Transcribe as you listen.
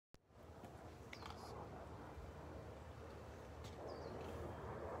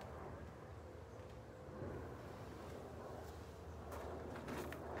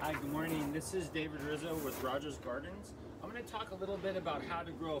Hi, good morning. This is David Rizzo with Rogers Gardens. I'm going to talk a little bit about how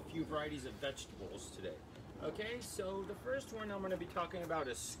to grow a few varieties of vegetables today. Okay, so the first one I'm going to be talking about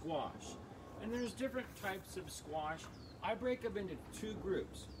is squash. And there's different types of squash. I break them into two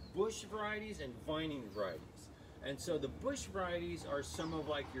groups, bush varieties and vining varieties. And so the bush varieties are some of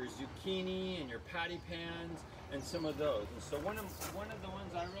like your zucchini and your patty pans and some of those. And so one of the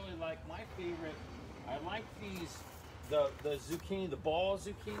ones I really like, my favorite, I like these, the zucchini, the ball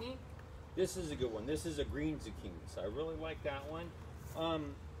zucchini. This is a good one. This is a green zucchini, so I really like that one.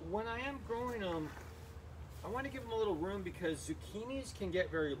 When I am growing them, I want to give them a little room because zucchinis can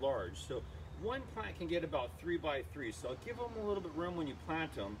get very large. So one plant can get about 3 by 3. So I'll give them a little bit room when you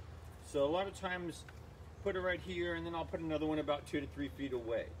plant them. So a lot of times, put it right here, and then I'll put another one about 2 to 3 feet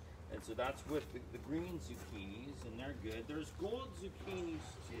away. And so that's with the green zucchinis, and they're good. There's gold zucchinis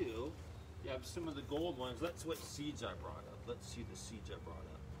too. You have some of the gold ones. That's what seeds I brought up. Let's see the seeds I brought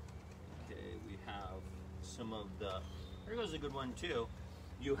up. Okay, we have some of the, here goes a good one too.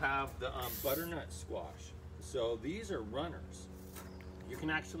 You have the butternut squash. So these are runners. You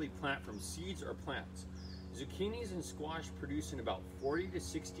can actually plant from seeds or plants. Zucchinis and squash produce in about 40 to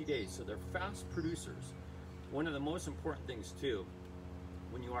 60 days, so they're fast producers. One of the most important things too,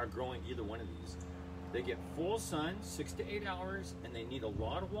 when you are growing either one of these, they get full sun, 6 to 8 hours, and they need a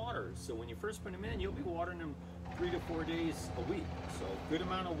lot of water. So when you first put them in, you'll be watering them 3 to 4 days a week. So good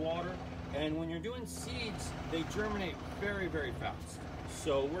amount of water. And when you're doing seeds, they germinate very, very fast.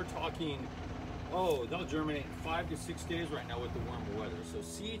 So we're talking, oh, they'll germinate in 5 to 6 days right now with the warmer weather. So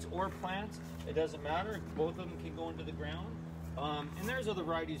seeds or plants, it doesn't matter. Both of them can go into the ground. And there's other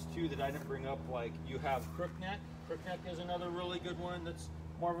varieties too that I didn't bring up, like you have crookneck. Crookneck is another really good one that's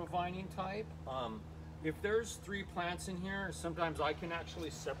more of a vining type. If there's 3 plants in here, sometimes I can actually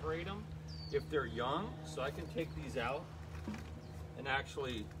separate them if they're young. So I can take these out and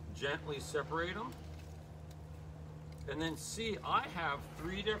actually gently separate them. And then see, I have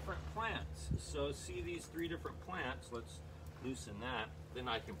 3 different plants. So see these 3 different plants, let's loosen that, then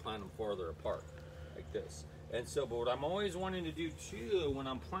I can plant them farther apart like this. And so, but what I'm always wanting to do too, when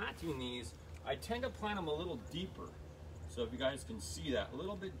I'm planting these, I tend to plant them a little deeper. So if you guys can see that, a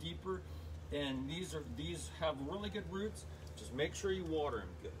little bit deeper. And these have really good roots. Just make sure you water them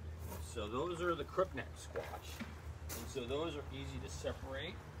good. So those are the crookneck squash. And so those are easy to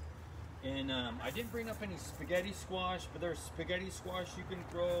separate. And I didn't bring up any spaghetti squash, but there's spaghetti squash you can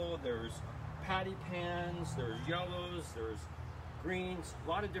grow. There's patty pans, there's yellows, there's greens, a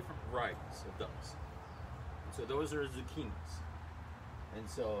lot of different varieties of those. And so those are zucchinis. And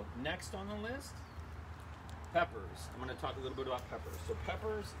so next on the list, peppers. I'm going to talk a little bit about peppers. So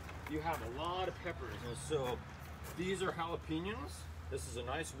peppers, you have a lot of peppers. And so these are jalapenos. This is a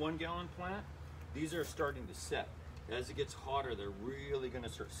nice 1 gallon plant. These are starting to set. As it gets hotter, they're really going to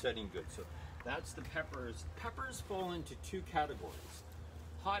start setting good. So that's the peppers. Peppers fall into 2 categories: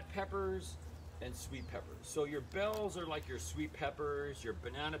 hot peppers and sweet peppers. So your bells are like your sweet peppers. Your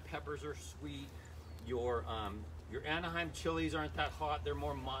banana peppers are sweet. Your Anaheim chilies aren't that hot. They're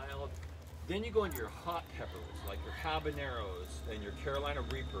more mild. Then you go into your hot peppers, like your habaneros and your Carolina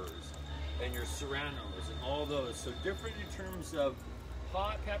Reapers and your serranos and all those. So different in terms of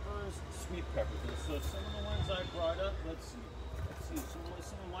hot peppers, sweet peppers. And so some of the ones I brought up, let's see, some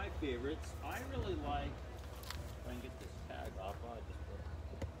of my favorites. I really like, if I can get this tag off,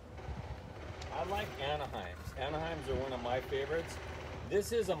 I like Anaheims. Anaheims are one of my favorites.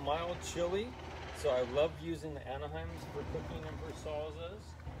 This is a mild chili, so I love using the Anaheims for cooking and for salsas.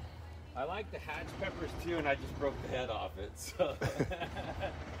 I like the hatch peppers too, and I just broke the head off it. So,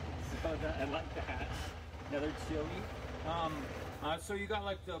 I like the hatch. Another chili. So you got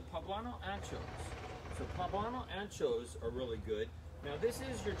like the poblano anchos. So poblano anchos are really good. Now this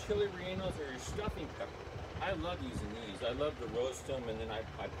is your chili rellenos or your stuffing pepper. I love using these. I love to roast them, and then I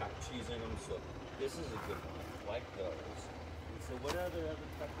pack cheese in them. So this is a good one. I like those. And so what other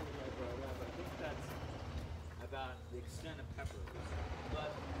peppers I brought up? I think that's about the extent of peppers.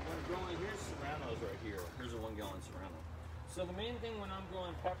 But when growing, here's serranos right here. Here's a 1 gallon serrano. So the main thing when I'm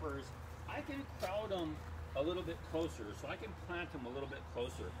growing peppers, I can crowd them a little bit closer. So I can plant them a little bit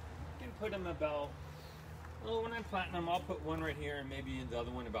closer. I can put them about, well, when I'm planting them, I'll put one right here and maybe the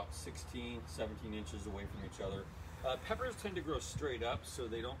other one about 16, 17 inches away from each other. Peppers tend to grow straight up, so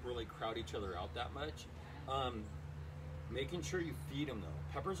they don't really crowd each other out that much. Making sure you feed them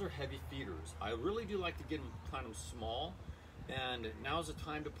though. Peppers are heavy feeders. I really do like to plant them small, and now's the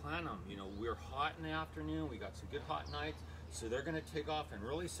time to plant them. You know, we're hot in the afternoon, we got some good hot nights, so they're gonna take off and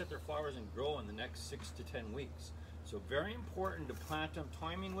really set their flowers and grow in the next 6 to 10 weeks. So very important to plant them,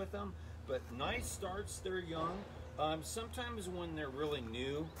 timing with them, but nice starts, they're young. Sometimes when they're really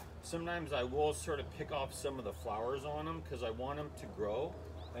new, sometimes I will sort of pick off some of the flowers on them because I want them to grow.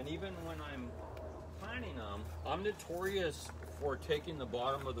 And even when I'm planting them, I'm notorious for taking the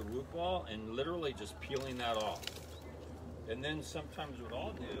bottom of the root ball and literally just peeling that off. And then sometimes what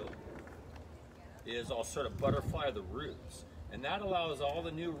I'll do is I'll sort of butterfly the roots. And that allows all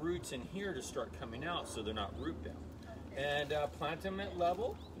the new roots in here to start coming out so they're not root bound. And plant them at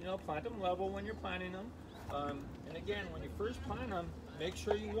level, plant them level when you're planting them. And again, when you first plant them, make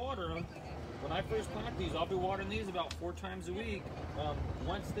sure you water them. When I first plant these, I'll be watering these about 4 times a week.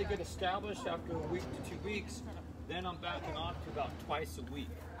 Once they get established after a week to 2 weeks, then I'm backing off to about twice a week.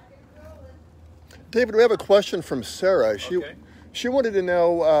 David, we have a question from Sarah. She wanted to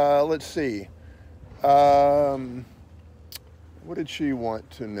know, let's see, what did she want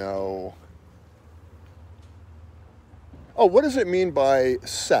to know? Oh, what does it mean by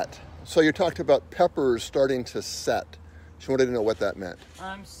set? So you talked about peppers starting to set. She wanted to know what that meant.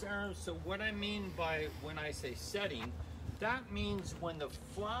 Sarah, so what I mean by when I say setting, that means when the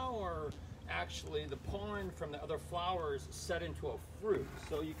flower, actually the pollen from the other flowers set into a fruit.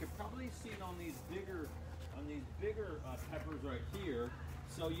 So you could probably see it on these bigger peppers right here.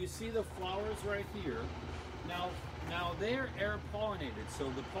 So you see the flowers right here. Now they're air pollinated, so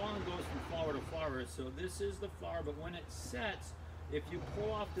the pollen goes from flower to flower. So this is the flower, but when it sets, if you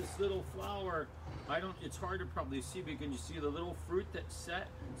pull off this little flower, it's hard to probably see because you see the little fruit that's set.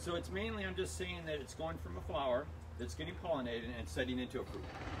 So it's mainly, I'm just saying that it's going from a flower that's getting pollinated and setting into a fruit.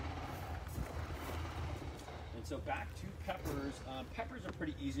 And so back to peppers. Peppers are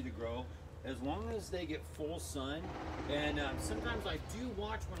pretty easy to grow as long as they get full sun. And sometimes I do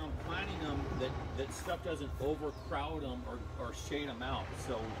watch when I'm planting them that stuff doesn't overcrowd them or shade them out.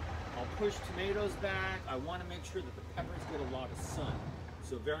 So I'll push tomatoes back. I want to make sure that the peppers get a lot of sun.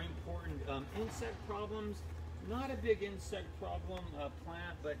 So very important. Insect problems, not a big insect problem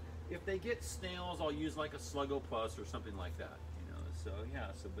plant, but if they get snails, I'll use like a Sluggo Plus or something like that. So yeah.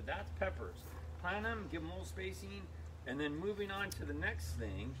 But that's peppers. Plant them, give them a little spacing, and then moving on to the next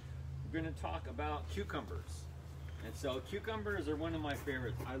thing, we're going to talk about cucumbers. And so cucumbers are one of my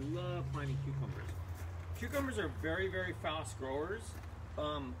favorites. I love planting cucumbers. Cucumbers are very, very fast growers.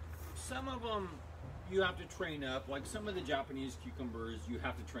 Some of them you have to train up, like some of the Japanese cucumbers you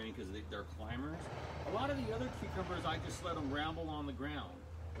have to train because they're climbers. A lot of the other cucumbers, I just let them ramble on the ground.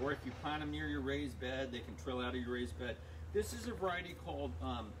 Or if you plant them near your raised bed, they can trail out of your raised bed. This is a variety called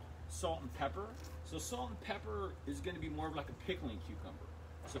salt and pepper. So salt and pepper is going to be more of like a pickling cucumber.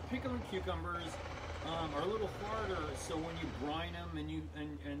 So pickling cucumbers are a little harder, so when you brine them and you're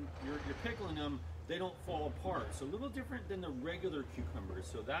pickling them, they don't fall apart. So a little different than the regular cucumbers.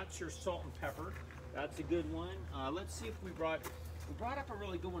 So that's your salt and pepper. That's a good one. Let's see if we brought up a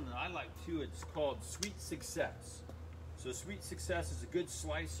really good one that I like too. It's called Sweet Success. So Sweet Success is a good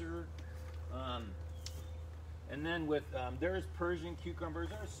slicer. And then with there's Persian cucumbers.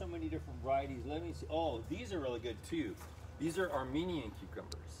 There are so many different varieties. Let me see. Oh, these are really good too. These are Armenian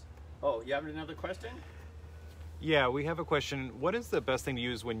cucumbers. Oh, you have another question? Yeah, we have a question. What is the best thing to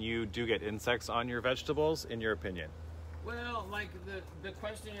use when you do get insects on your vegetables, in your opinion? Well, like the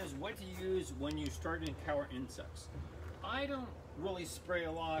question is what to use when you start to encounter insects. I don't really spray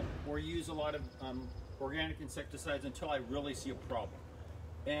a lot or use a lot of organic insecticides until I really see a problem.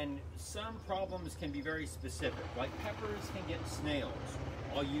 And some problems can be very specific. Like peppers can get snails.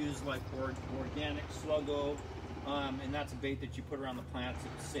 I'll use like organic Sluggo, and that's a bait that you put around the plants.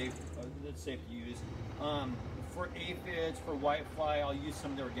 It's safe to use. For aphids, for whitefly, I'll use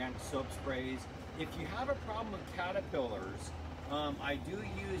some of the organic soap sprays. If you have a problem with caterpillars, I do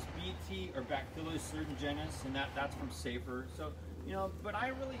use BT or Bacillus surgeonus, and that's from Safer. So, but I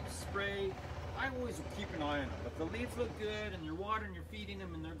really spray. I always keep an eye on them. If the leaves look good and you're watering, you're feeding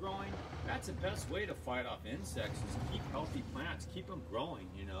them, and they're growing, that's the best way to fight off insects is keep healthy plants, keep them growing.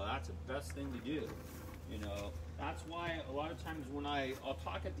 That's the best thing to do. That's why a lot of times when I'll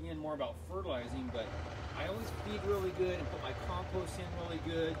talk at the end more about fertilizing, but I always feed really good and put my compost in really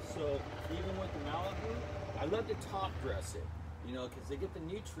good. So even with the Malibu, I love to top dress it, because they get the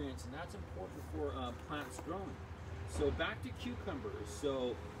nutrients, and that's important for plants growing. So back to cucumbers.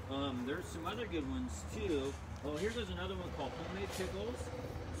 So there's some other good ones too. Oh, here's another one called homemade pickles.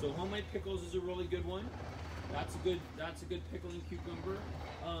 So homemade pickles is a really good one. That's a good pickling cucumber.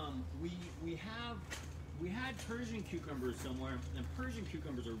 We had Persian cucumbers somewhere, and Persian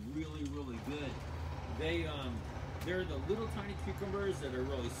cucumbers are really, really good. They're the little tiny cucumbers that are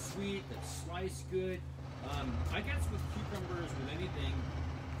really sweet, that slice good. I guess with cucumbers, with anything,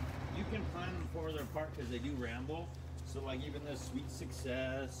 you can plant them farther apart because they do ramble. So like even this Sweet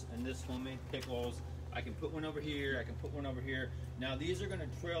Success and this homemade pickles, I can put one over here, I can put one over here. Now these are gonna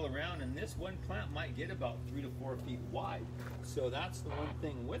trail around, and this one plant might get about 3 to 4 feet wide. So that's the one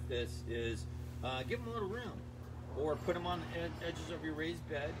thing with this is give them a little room, or put them on the edges of your raised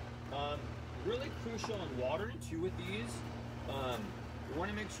bed. Really crucial in watering too with these. You want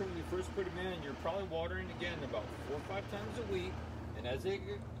to make sure when you first put them in, you're probably watering again about 4 or 5 times a week, and as they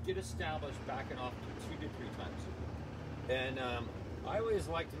get established, backing off to 2 to 3 times a week. And I always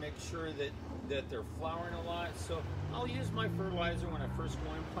like to make sure that they're flowering a lot, so I'll use my fertilizer when I first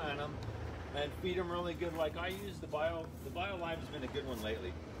go and plant them, and feed them really good. Like I use the Bio Live has been a good one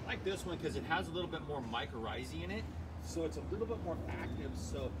lately. I like this one because it has a little bit more mycorrhizae in it. So it's a little bit more active,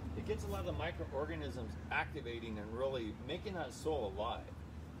 so it gets a lot of the microorganisms activating and really making that soil alive.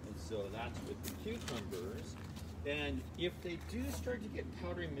 And so that's with the cucumbers. And if they do start to get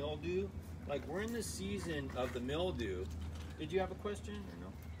powdery mildew, like we're in the season of the mildew. Did you have a question or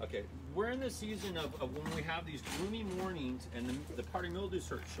no? Okay, we're in the season of when we have these gloomy mornings and the powdery mildew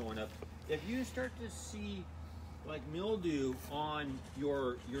starts showing up. If you start to see like mildew on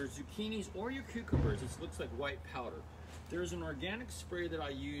your zucchinis or your cucumbers, it looks like white powder. There's an organic spray that I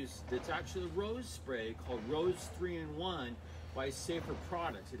use that's actually a rose spray called Rose 3-in-1 by Safer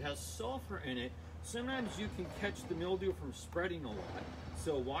Products. It has sulfur in it. Sometimes you can catch the mildew from spreading a lot.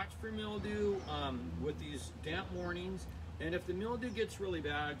 So watch for mildew with these damp mornings. And if the mildew gets really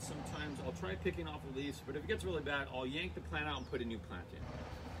bad, sometimes I'll try picking off the leaves, but if it gets really bad, I'll yank the plant out and put a new plant in,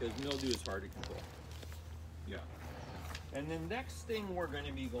 because mildew is hard to control. Yeah. And the next thing we're going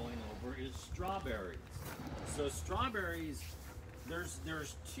to be going over is strawberries. So strawberries, there's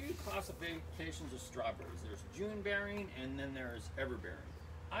 2 classifications of strawberries. There's June bearing and then there's ever bearing.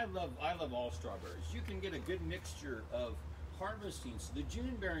 I love all strawberries. You can get a good mixture of harvesting. So the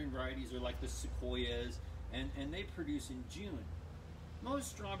June bearing varieties are like the sequoias, and they produce in June. Most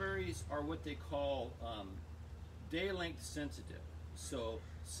strawberries are what they call day length sensitive. So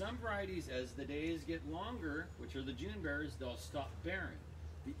some varieties, as the days get longer, which are the June bearers, they'll stop bearing.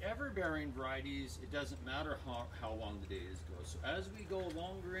 The ever-bearing varieties, it doesn't matter how long the days go. So as we go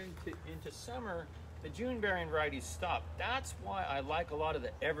longer into summer, the June-bearing varieties stop. That's why I like a lot of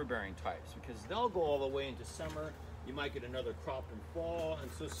the ever-bearing types, because they'll go all the way into summer. You might get another crop in fall.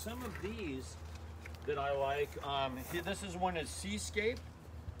 And so some of these that I like, this is one is Seascape.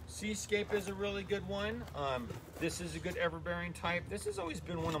 Seascape is a really good one. This is a good ever-bearing type. This has always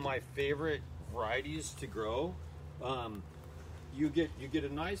been one of my favorite varieties to grow. You get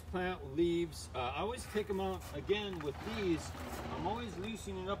a nice plant with leaves. I always take them out, again, with these, I'm always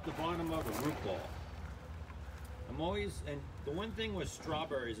loosening up the bottom of a root ball. And the one thing with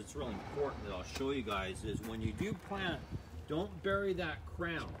strawberries that's really important that I'll show you guys is when you do plant, don't bury that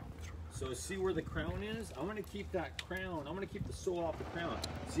crown. So see where the crown is? I want to keep that crown, I'm going to keep the soil off the crown.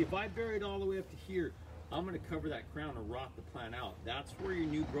 See, if I bury it all the way up to here, I'm going to cover that crown and rot the plant out. That's where your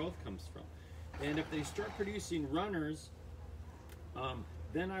new growth comes from. And if they start producing runners,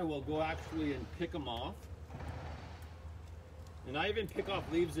 then I will go actually and pick them off. And I even pick off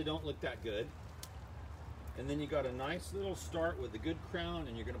leaves that don't look that good. And then you got a nice little start with a good crown,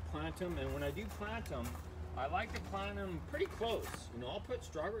 and you're going to plant them. And when I do plant them, I like to plant them pretty close. You know, I'll put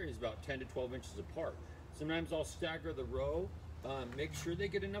strawberries about 10 to 12 inches apart. Sometimes I'll stagger the row, make sure they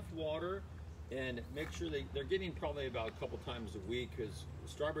get enough water, and make sure they're getting probably about a couple times a week, because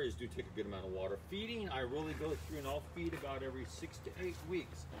strawberries do take a good amount of water. Feeding, I really go through and I'll feed about every 6 to 8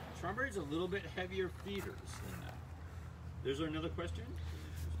 weeks. Strawberries are a little bit heavier feeders than that. Is there another question?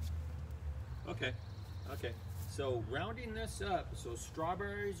 Okay. So rounding this up, so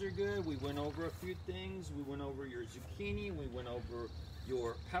strawberries are good. We went over a few things. We went over your zucchini. We went over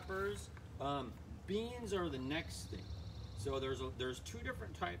your peppers. Beans are the next thing. So there's 2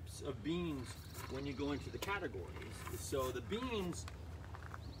 different types of beans when you go into the categories. So the beans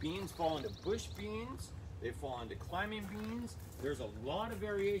fall into bush beans. They fall into climbing beans. There's a lot of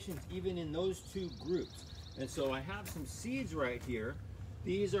variations even in those 2 groups. And so I have some seeds right here.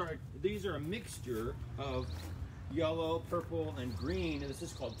 These are a mixture of yellow, purple, and green, and this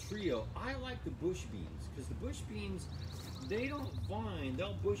is called trio. I like the bush beans because the bush beans, they don't vine.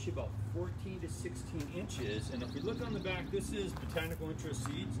 They'll bush about 14 to 16 inches. And if we look on the back, this is botanical interest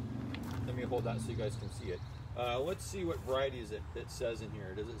seeds. Let me hold that so you guys can see it. Let's see what varieties it says in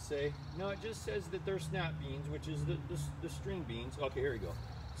here. Does it say? No, it just says that they're snap beans, which is the string beans. Okay, here we go.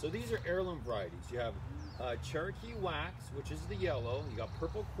 So these are heirloom varieties. You have Cherokee Wax, which is the yellow. You got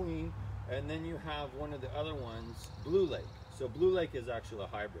Purple Queen, and then you have one of the other ones, Blue Lake. So Blue Lake is actually a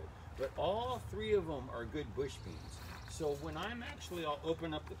hybrid. But all 3 of them are good bush beans. So when I'll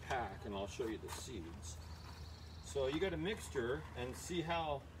open up the pack and I'll show you the seeds. So you got a mixture, and see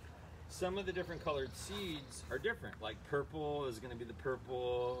how some of the different colored seeds are different. Like purple is going to be the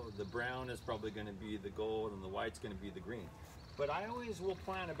purple, the brown is probably going to be the gold, and the white's going to be the green. But I always will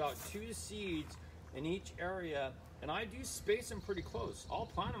plant about 2 seeds in each area, and I do space them pretty close. I'll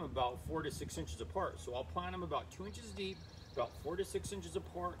plant them about 4 to 6 inches apart. So I'll plant them about 2 inches deep, about 4 to 6 inches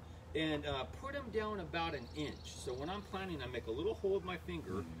apart, and put them down about 1 inch. So when I'm planting, I make a little hole with my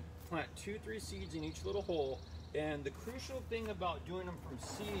finger, plant 2-3 seeds in each little hole. And the crucial thing about doing them from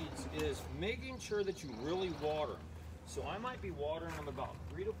seeds is making sure that you really water them. So I might be watering them about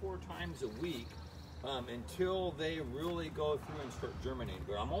 3 to 4 times a week until they really go through and start germinating.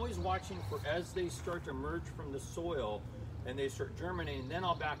 But I'm always watching for as they start to emerge from the soil and they start germinating, then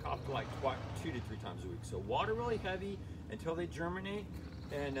I'll back off to like 2 to 3 times a week. So water really heavy until they germinate,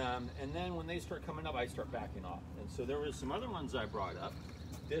 and then when they start coming up, I start backing off. And so there was some other ones I brought up.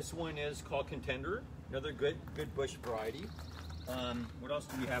 This one is called Contender, another good bush variety. What else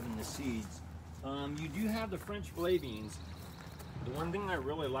do we have in the seeds? You do have the French filet beans. The one thing I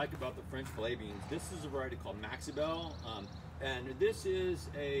really like about the French filet beans, this is a variety called Maxibel, and this is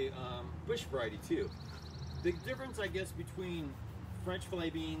a bush variety too. The difference, I guess, between French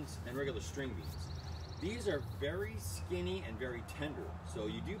filet beans and regular string beans, these are very skinny and very tender. So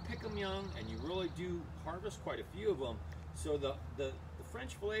you do pick them young, and you really do harvest quite a few of them. So the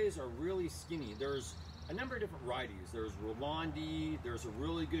French fillets are really skinny. There's a number of different varieties. There's Rolandi, there's a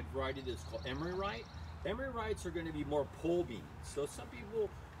really good variety that's called Emery-Wright. Emery-Wrights are going to be more pole beans. So some people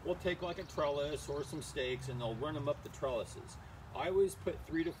will take like a trellis or some stakes and they'll run them up the trellises. I always put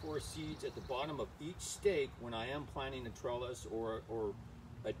 3 to 4 seeds at the bottom of each stake when I am planting a trellis or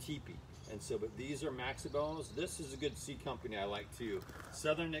a teepee. And so, but these are Maxibels. This is a good seed company I like too.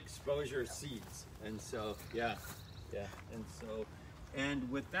 Southern Exposure Seeds. And so, yeah. And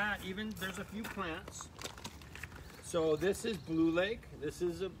with that, even there's a few plants. So this is Blue Lake. This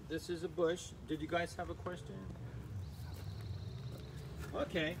is a bush. Did you guys have a question?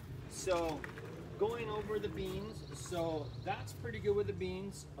 Okay, so going over the beans. So that's pretty good with the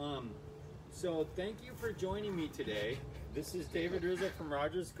beans. So thank you for joining me today. This is David Rizzo from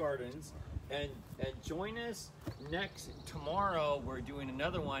Rogers Gardens, and join us tomorrow. We're doing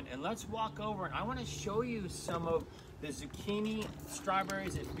another one, and let's walk over, and I want to show you some of the zucchini,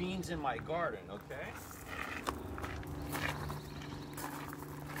 strawberries, and beans in my garden, okay?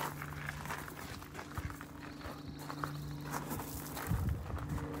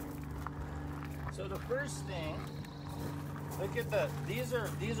 So the first thing, look at these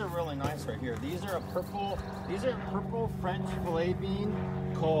are really nice right here. These are purple French filet bean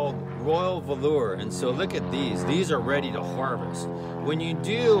called Royal Velour. And so look at these are ready to harvest. When you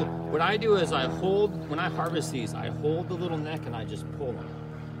do, what I do is when I harvest these, I hold the little neck and I just pull them.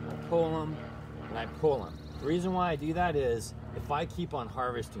 I pull them and I pull them. The reason why I do that is if I keep on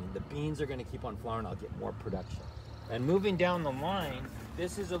harvesting, the beans are gonna keep on flowering, I'll get more production. And moving down the line,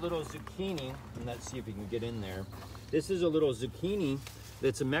 this is a little zucchini, and let's see if we can get in there. This is a little zucchini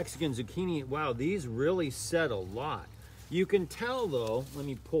that's a Mexican zucchini. Wow, these really set a lot. You can tell though, let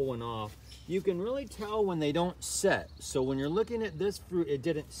me pull one off. You can really tell when they don't set. So when you're looking at this fruit, it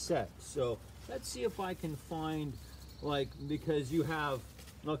didn't set. So let's see if I can find, like, because you have,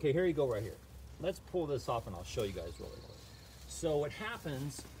 okay, here you go right here. Let's pull this off and I'll show you guys really quick. So what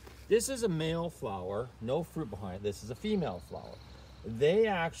happens, this is a male flower, no fruit behind it. This is a female flower. They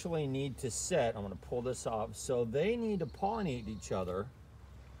actually need to set, I'm gonna pull this off, so they need to pollinate each other,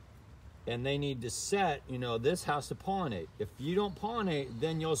 and they need to set, this has to pollinate. If you don't pollinate,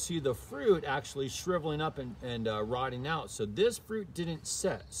 then you'll see the fruit actually shriveling up and rotting out. So this fruit didn't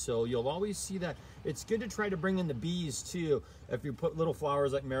set, so you'll always see that. It's good to try to bring in the bees too, if you put little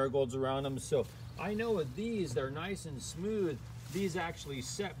flowers like marigolds around them. So I know with these, they're nice and smooth, these actually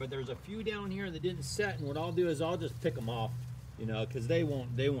set, but there's a few down here that didn't set, and what I'll do is I'll just pick them off, because they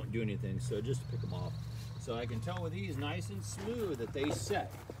won't do anything, so just pick them off. So I can tell with these, nice and smooth, that they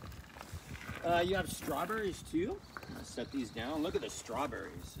set. You have strawberries too. I'm gonna set these down. Look at the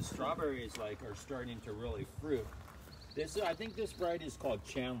strawberries. The strawberries are starting to really fruit. I think this variety is called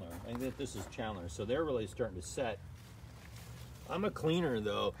Chandler. I think this is Chandler. So they're really starting to set. I'm a cleaner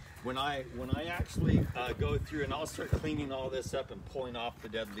though. When I actually go through and I'll start cleaning all this up and pulling off the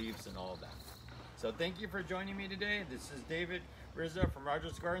dead leaves and all of that. So thank you for joining me today. This is David Rizzo from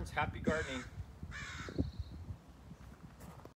Rogers Gardens. Happy gardening.